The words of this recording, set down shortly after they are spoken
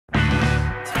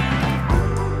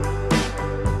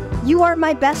You are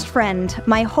my best friend,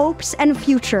 my hopes and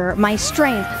future, my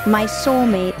strength, my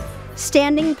soulmate.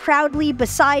 Standing proudly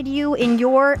beside you, in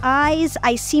your eyes,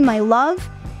 I see my love,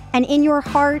 and in your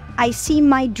heart, I see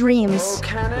my dreams.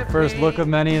 The first look of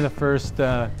many, the first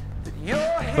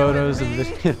photos and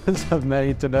videos of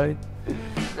many tonight.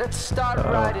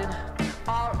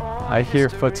 I hear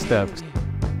footsteps.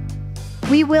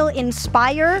 We will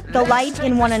inspire the light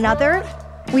in one another.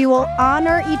 We will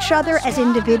honor each other as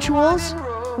individuals,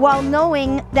 while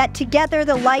knowing that together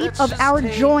the light of our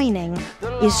joining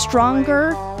is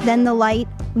stronger than the light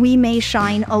we may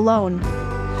shine alone.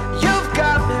 You've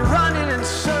got me running in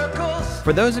circles.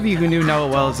 For those of you who knew Noah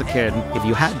well as a kid, if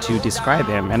you had to describe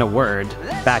him in a word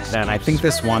back then, I think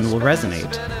this one will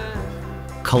resonate.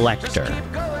 Collector.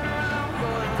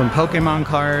 From Pokemon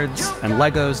cards and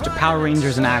Legos to Power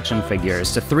Rangers and action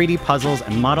figures to 3D puzzles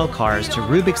and model cars to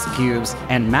Rubik's Cubes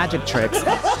and magic tricks,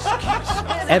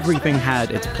 everything had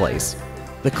its place.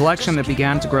 The collection that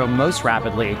began to grow most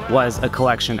rapidly was a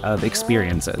collection of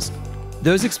experiences.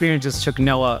 Those experiences took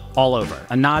Noah all over,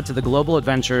 a nod to the global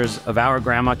adventures of our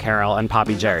Grandma Carol and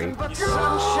Poppy Jerry.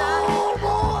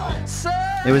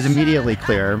 It was immediately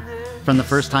clear, from the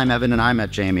first time Evan and I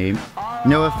met Jayme,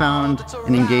 Noah found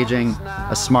an engaging,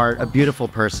 a smart, a beautiful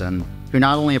person who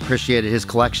not only appreciated his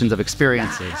collections of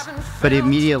experiences, but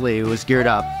immediately was geared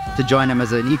up to join him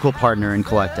as an equal partner in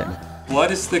collecting.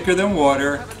 Blood is thicker than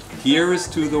water. Here is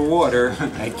to the water,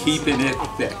 and keeping it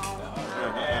thick.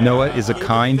 Noah is a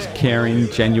kind, caring,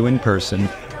 genuine person.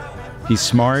 He's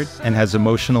smart and has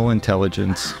emotional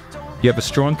intelligence. You have a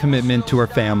strong commitment to our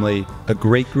family, a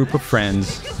great group of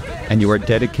friends, and you are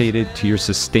dedicated to your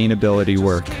sustainability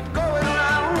work.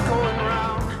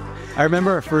 I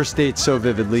remember our first date so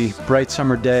vividly. Bright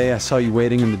summer day, I saw you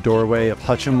waiting in the doorway of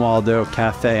Hutch and Waldo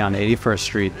Cafe on 81st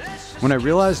Street. When I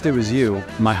realized it was you,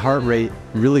 my heart rate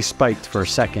really spiked for a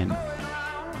second.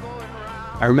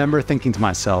 I remember thinking to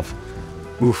myself,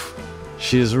 oof,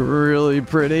 she is really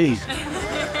pretty.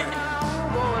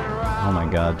 Oh my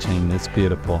God, Jayme, it's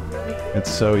beautiful. It's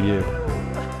so you.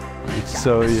 It's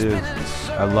so you.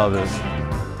 I love it.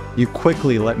 You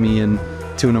quickly let me in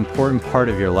to an important part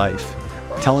of your life,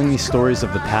 telling me stories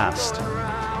of the past.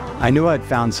 I knew I'd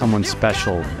found someone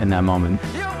special in that moment.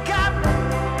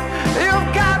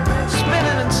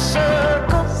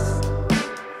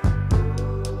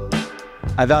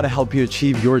 I vow to help you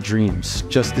achieve your dreams,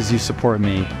 just as you support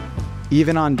me,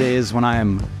 even on days when I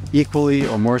am equally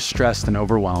or more stressed and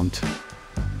overwhelmed.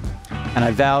 And I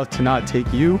vow to not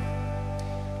take you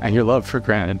and your love for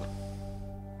granted.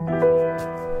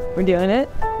 We're doing it.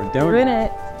 We're doing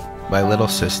it. My little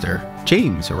sister,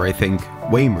 James, or I think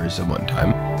Waymers at one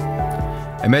time.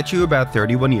 I met you about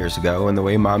 31 years ago, and the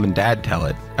way Mom and Dad tell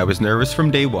it, I was nervous from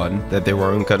day one that they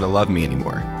weren't gonna love me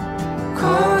anymore.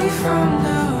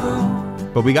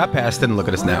 But we got past it, and look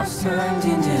at us now.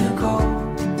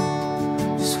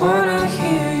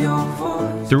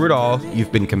 Through it all,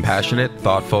 you've been compassionate,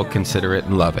 thoughtful, considerate,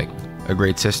 and loving. A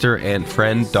great sister, aunt,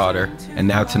 friend, daughter, and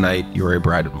now tonight, you're a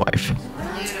bride and wife.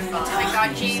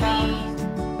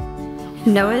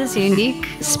 Noah's unique,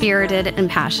 spirited, and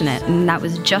passionate, and that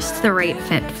was just the right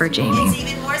fit for Jayme.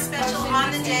 It's even more special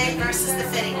on the day versus the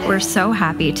fitting day. We're so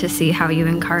happy to see how you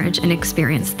encourage and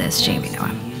experience this, Jayme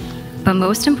Noah. But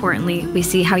most importantly, we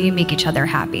see how you make each other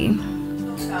happy.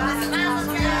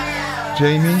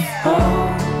 Jayme,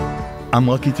 I'm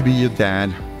lucky to be your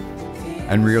dad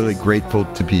and really grateful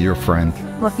to be your friend.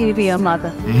 Lucky to be a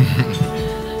mother.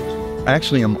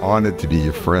 Actually, I'm honored to be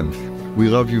your friend. We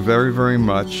love you very, very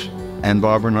much, and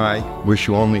Barbara and I wish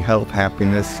you only health,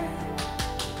 happiness.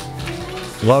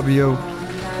 Love you.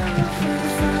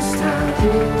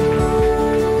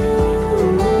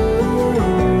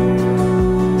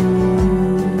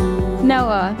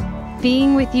 Noah,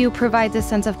 being with you provides a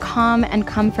sense of calm and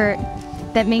comfort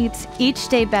that makes each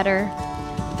day better,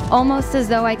 almost as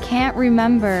though I can't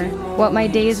remember what my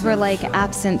days were like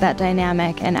absent that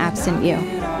dynamic and absent you.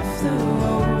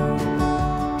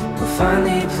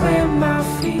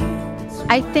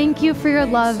 I thank you for your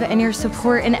love and your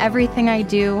support in everything I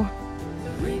do,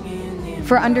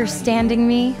 for understanding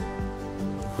me,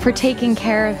 for taking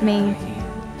care of me,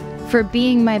 for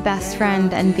being my best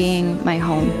friend and being my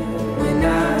home.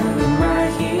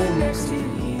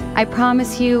 I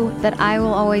promise you that I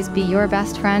will always be your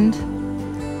best friend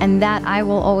and that I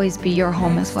will always be your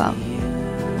home as well.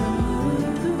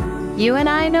 You and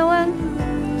I, Noah,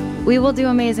 we will do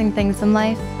amazing things in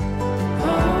life.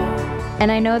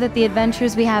 And I know that the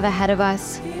adventures we have ahead of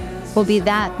us will be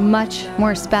that much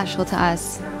more special to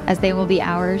us as they will be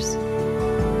ours.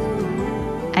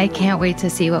 I can't wait to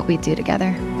see what we do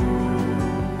together.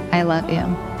 I love you.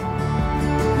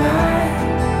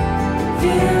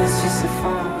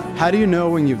 How do you know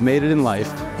when you've made it in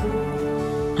life?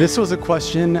 This was a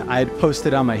question I had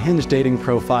posted on my Hinge dating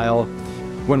profile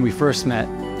when we first met.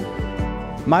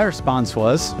 My response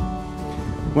was,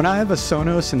 when I have a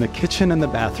Sonos in the kitchen and the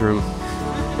bathroom.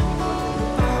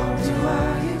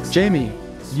 Jayme,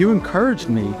 you encouraged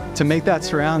me to make that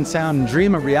surround sound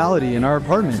dream a reality in our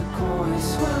apartment.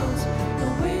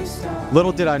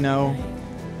 Little did I know,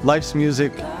 life's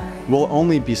music will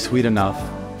only be sweet enough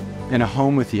in a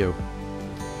home with you.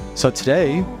 So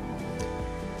today,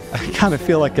 I kind of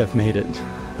feel like I've made it.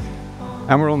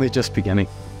 And we're only just beginning.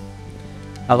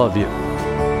 I love you.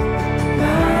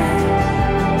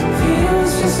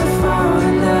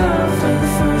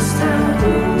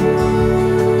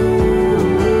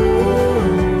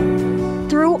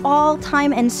 Through all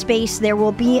time and space, there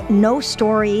will be no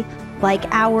story like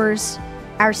ours.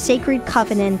 Our sacred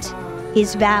covenant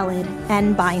is valid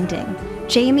and binding.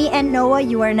 Jayme and Noah,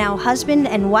 you are now husband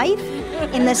and wife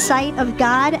in the sight of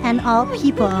God and all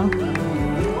people.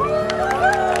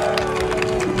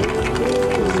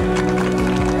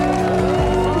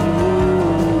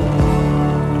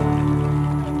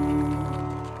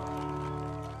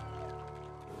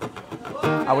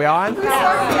 Are we on?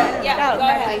 Yeah, go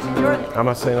ahead. I'm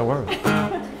not saying a word.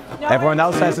 Everyone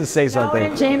else has to say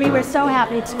something. Jayme, we're so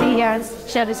happy to be here and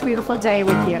share this beautiful day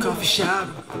with you. Coffee shop,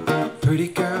 pretty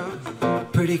girl,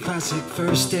 pretty classic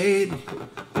first date.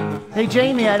 Hey,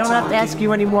 Jayme, I don't have to ask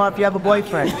you anymore if you have a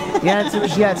boyfriend. The answer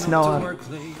is yes, Noah.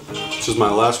 This is my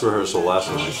last rehearsal last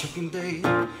night.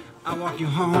 I walk you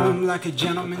home like a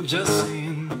gentleman, just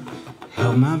saying.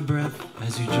 Held my breath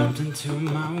as you jumped into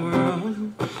my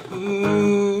world.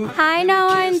 Ooh. Hi,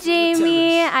 Noah and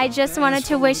Jayme. I just wanted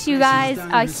to wish you guys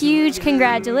a huge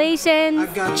congratulations. I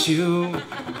got you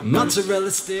mozzarella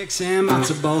sticks and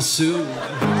matzo ball soup.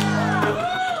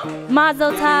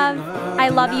 Mazel tov. I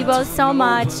love you both so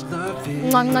much.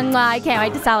 Mwah, mwah, mwah. I can't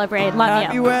wait to celebrate. Love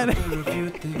Happy you. wedding.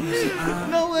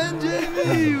 Noah and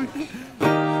Jayme.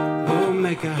 We'll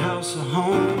make a house a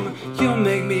home. You'll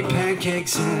make me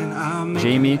pancakes and I'll make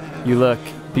Jayme, you look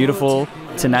beautiful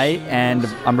tonight, and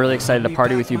I'm really excited to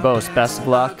party with you both. Best of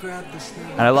luck,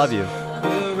 and I love you.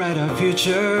 We'll write our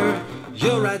future.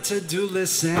 You'll write to-do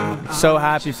lists and So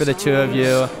happy for the two of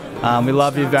you. We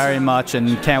love you very much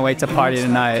and can't wait to party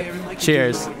tonight.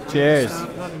 Cheers. Cheers.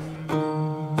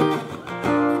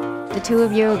 The two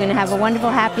of you are going to have a wonderful,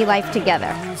 happy life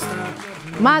together.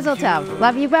 Mazel tov.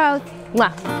 Love you both.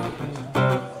 Mwah.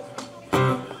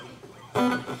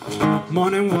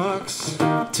 morning walks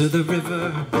to the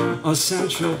river or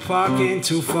Central Park ain't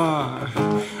too far.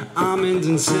 Almond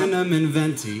and cinnamon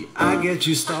venti, I get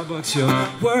you Starbucks, you're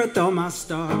worth all my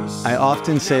stars. I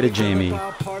often say to Jayme,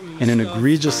 in an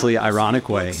egregiously ironic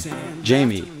way,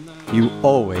 Jayme, you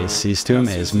always cease to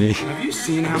amaze me. Have you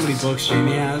seen how many books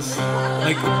Jayme has?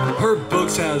 Like, her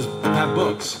books have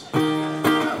books.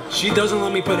 She doesn't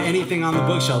let me put anything on the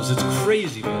bookshelves. It's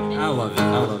crazy, man. I love it.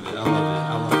 I love it. I love it. I love it.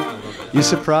 I love it. You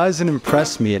surprise and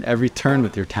impress me at every turn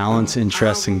with your talents,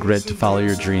 interests, and grit to follow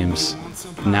your dreams.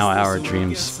 Now our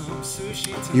dreams.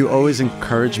 You always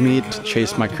encourage me to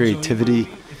chase my creativity.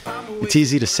 It's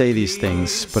easy to say these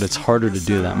things, but it's harder to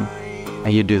do them.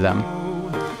 And you do them.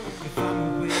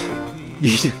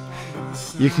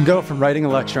 You can go from writing a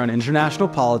lecture on international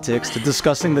politics to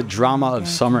discussing the drama of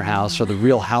Summer House or the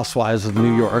Real Housewives of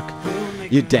New York.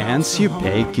 You dance, you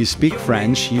bake, you speak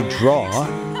French, you draw.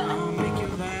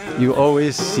 You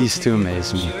always cease to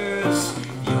amaze me.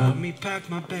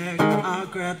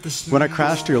 When I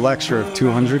crashed your lecture of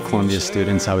 200 Columbia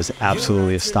students, I was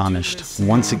absolutely astonished,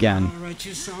 once again.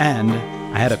 And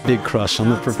I had a big crush on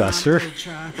the professor.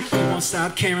 I won't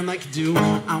stop caring like you do.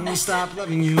 I won't stop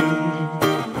loving you.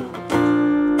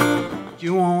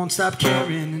 You won't stop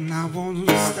caring, and I won't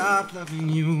stop loving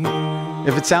you.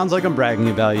 If it sounds like I'm bragging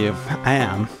about you, I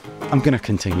am. I'm gonna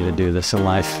continue to do this in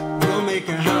life. You'll make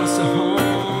a house a home.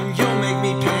 You'll make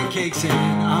me pancakes, and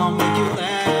I'll make you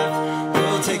laugh.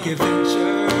 We'll take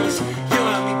adventures. You'll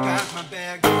help me pack my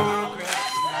bag. I'll grab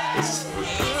snacks.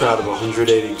 Crowd of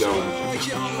 180 going.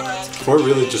 Or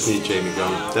really just need Jayme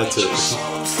going. That's it.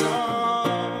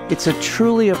 It's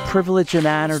truly a privilege and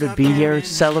honor to be here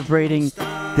celebrating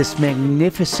this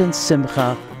magnificent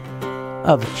simcha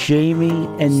of Jayme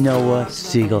and Noah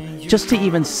Siegel. Just to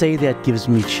even say that gives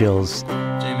me chills.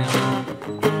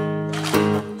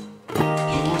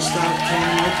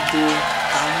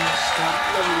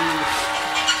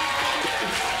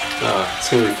 It's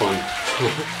gonna be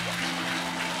fun.